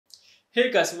Hey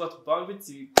guys, welcome back with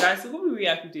you guys. So we'll be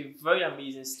reacting to a very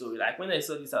amazing story. Like when I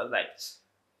saw this, I was like,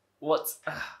 "What?"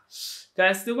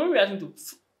 Guys, they were reacting to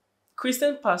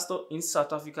Christian pastor in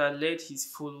South Africa led his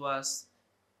followers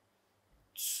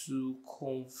to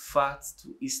convert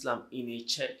to Islam in a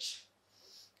church.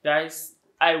 Guys,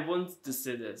 I want to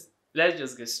say this. Let's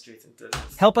just get straight into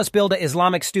this. Help us build an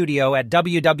Islamic studio at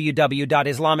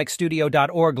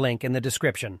www.islamicstudio.org, link in the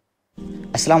description.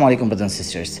 Assalamu alaikum, brothers and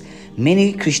sisters.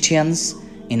 Many Christians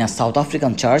in a South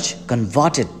African church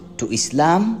converted to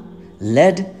Islam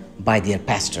led by their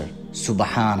pastor.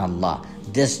 Subhanallah.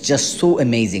 That's just so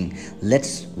amazing.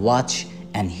 Let's watch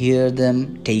and hear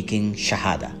them taking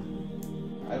Shahada.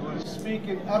 I will speak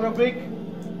in Arabic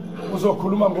and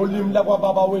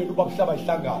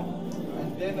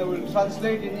then I will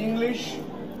translate in English.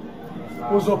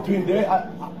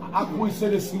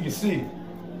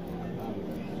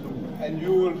 And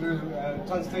you will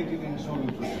translate it in Zulu.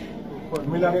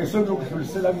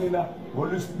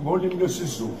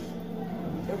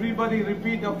 Everybody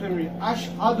repeat after me.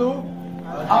 Ashhadu.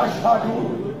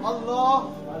 Ashhadu.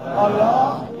 Allah.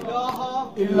 Allah.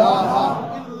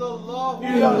 Ilaha.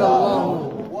 Illallah.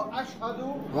 وأشهد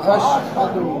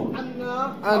أن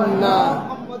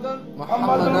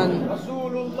محمدا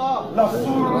رسول الله.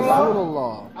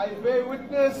 I bear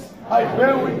witness.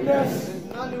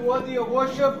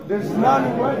 There's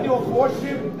none worthy of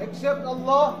worship. Except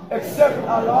Allah.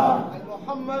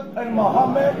 And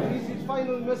Muhammad is his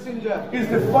final messenger.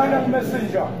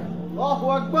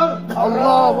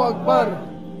 Allahu Akbar.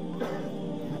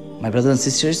 My brothers and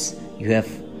sisters, you have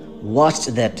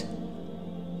watched that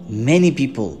many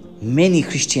people, many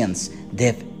Christians, they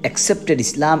have accepted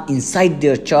Islam inside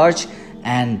their church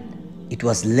and it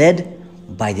was led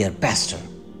by their pastor.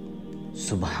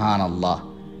 Subhanallah.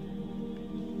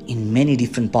 In many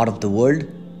different parts of the world,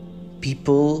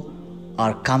 people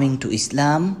are coming to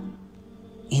Islam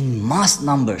in mass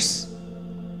numbers.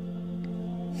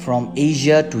 From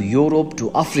Asia to Europe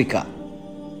to Africa,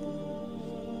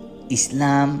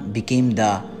 Islam became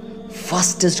the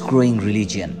fastest growing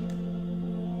religion.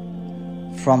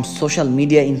 From social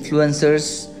media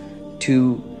influencers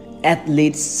to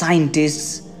athletes,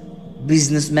 scientists,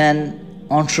 businessmen,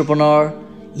 entrepreneur,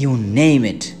 you name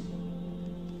it.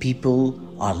 People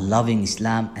are loving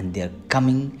Islam and they are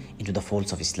coming into the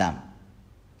folds of Islam.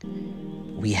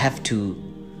 We have to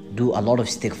do a lot of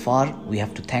istighfar. We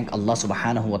have to thank Allah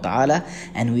subhanahu wa ta'ala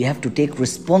and we have to take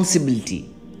responsibility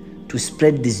to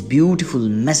spread this beautiful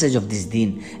message of this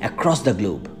deen across the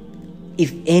globe.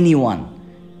 If anyone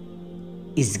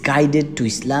is guided to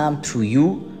Islam through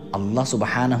you, Allah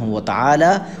subhanahu wa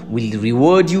ta'ala will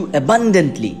reward you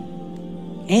abundantly.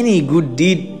 Any good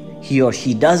deed he or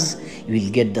she does, you will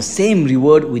get the same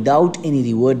reward without any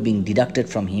reward being deducted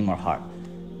from him or her.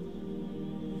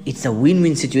 It's a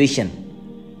win-win situation.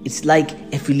 It's like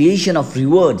affiliation of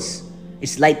rewards.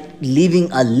 It's like leaving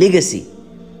a legacy.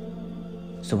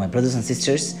 So my brothers and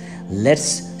sisters,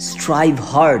 let's strive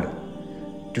hard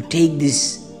to take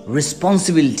this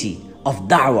responsibility of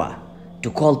da'wah to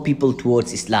call people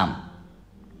towards Islam.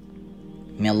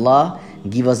 May Allah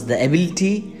give us the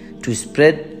ability to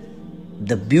spread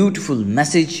the beautiful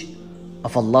message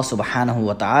of Allah subhanahu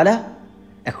wa ta'ala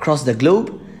across the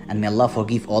globe, and may Allah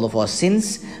forgive all of our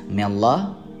sins. May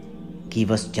Allah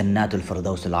give us Jannatul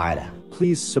Firdaus al-A'la.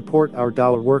 Please support our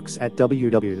dawah works at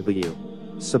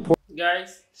www.support.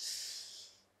 Guys,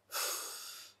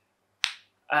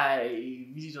 I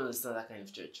really don't understand that kind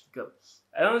of church because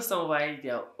I don't understand why they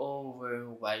are all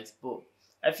wearing white, but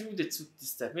I feel they took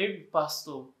this step. Maybe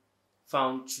pastor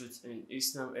found truth in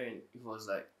Islam and it was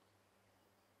like,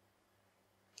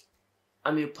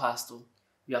 I'm a pastor,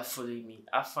 you are following me.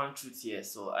 I found truth here,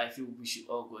 so I feel we should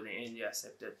all go there and they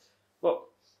accept it. But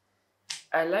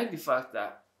I like the fact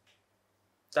that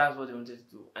that's what they wanted to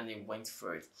do and they went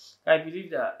for it. I believe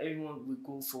that everyone will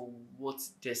go for what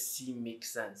they see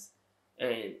makes sense.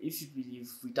 And if you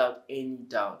believe without any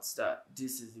doubts that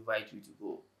this is the right way to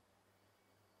go,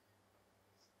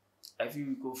 I feel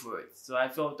we go for it. So I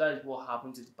felt that is what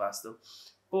happened to the pastor.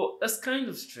 But that's kind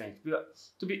of strange.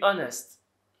 To be honest,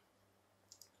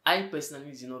 I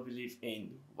personally do not believe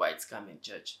in white garment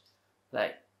church.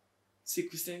 Like, see,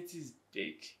 Christianity is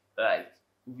big. Like,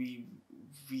 we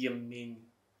are many.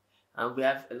 And we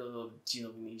have a lot of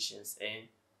denominations. And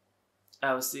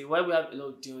I would say why we have a lot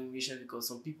of denominations because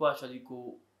some people actually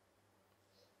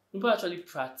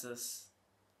practice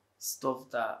stuff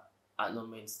that are not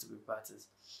meant to be practiced.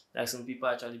 Like some people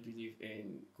actually believe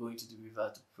in going to the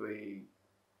river to pray.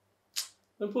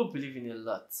 People believe in a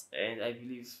lot, and I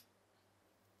believe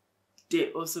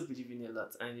they also believe in a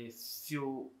lot, and they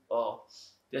feel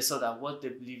they saw that what they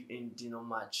believe in did not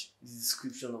match the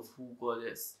description of who God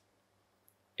is,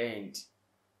 and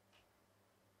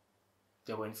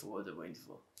they went for what they went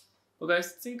for. But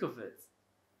guys, think of it.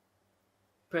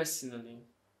 Personally,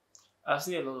 I've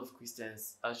seen a lot of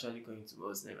Christians actually going to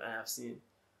Muslim, and I've seen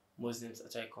Muslims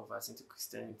actually converting to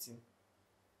Christianity.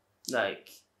 Like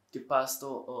the pastor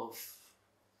of,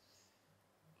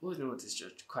 what's the name of this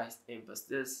church? Christ Embassy.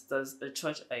 There's a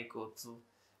church I go to.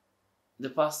 The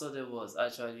pastor there was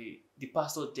actually, the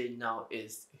pastor there now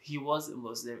is, he was a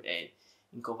Muslim and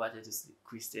he converted to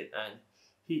Christian, and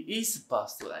he is a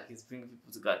pastor, like he's bringing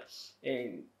people to God.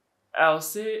 And I'll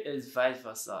say it's vice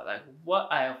versa. Like what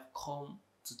I have come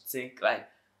to think, like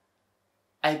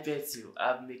I bet you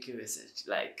I'm making research,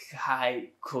 like high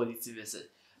quality research.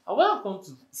 And what I've come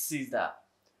to see is that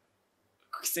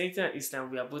Christianity and Islam,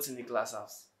 we are both in the glass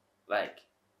house. Like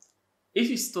if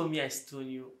you stone me, I stone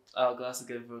you, our glass will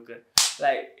get broken.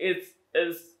 Like it's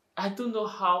I don't know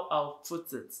how I'll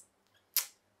put it,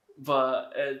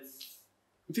 but it's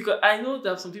because I know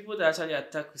there are some people that actually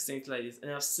attack Christianity like this,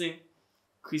 and I've seen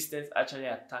Christians actually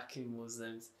attacking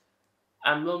Muslims.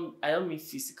 I don't mean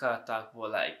physical attack,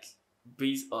 but like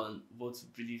based on what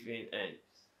we believe in, and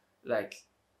like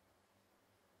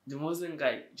the Muslim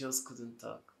guy just couldn't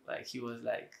talk. Like he was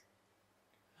like,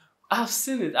 I've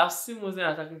seen it. I've seen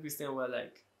Muslims attacking Christians where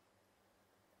like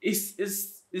it's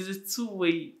a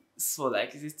two-way sword.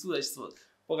 Like it's a two-edged sword.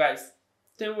 But guys,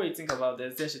 tell me what you think about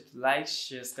this. They should like,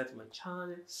 share, subscribe to my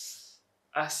channel.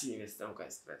 I'll see you next time,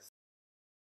 guys. Best.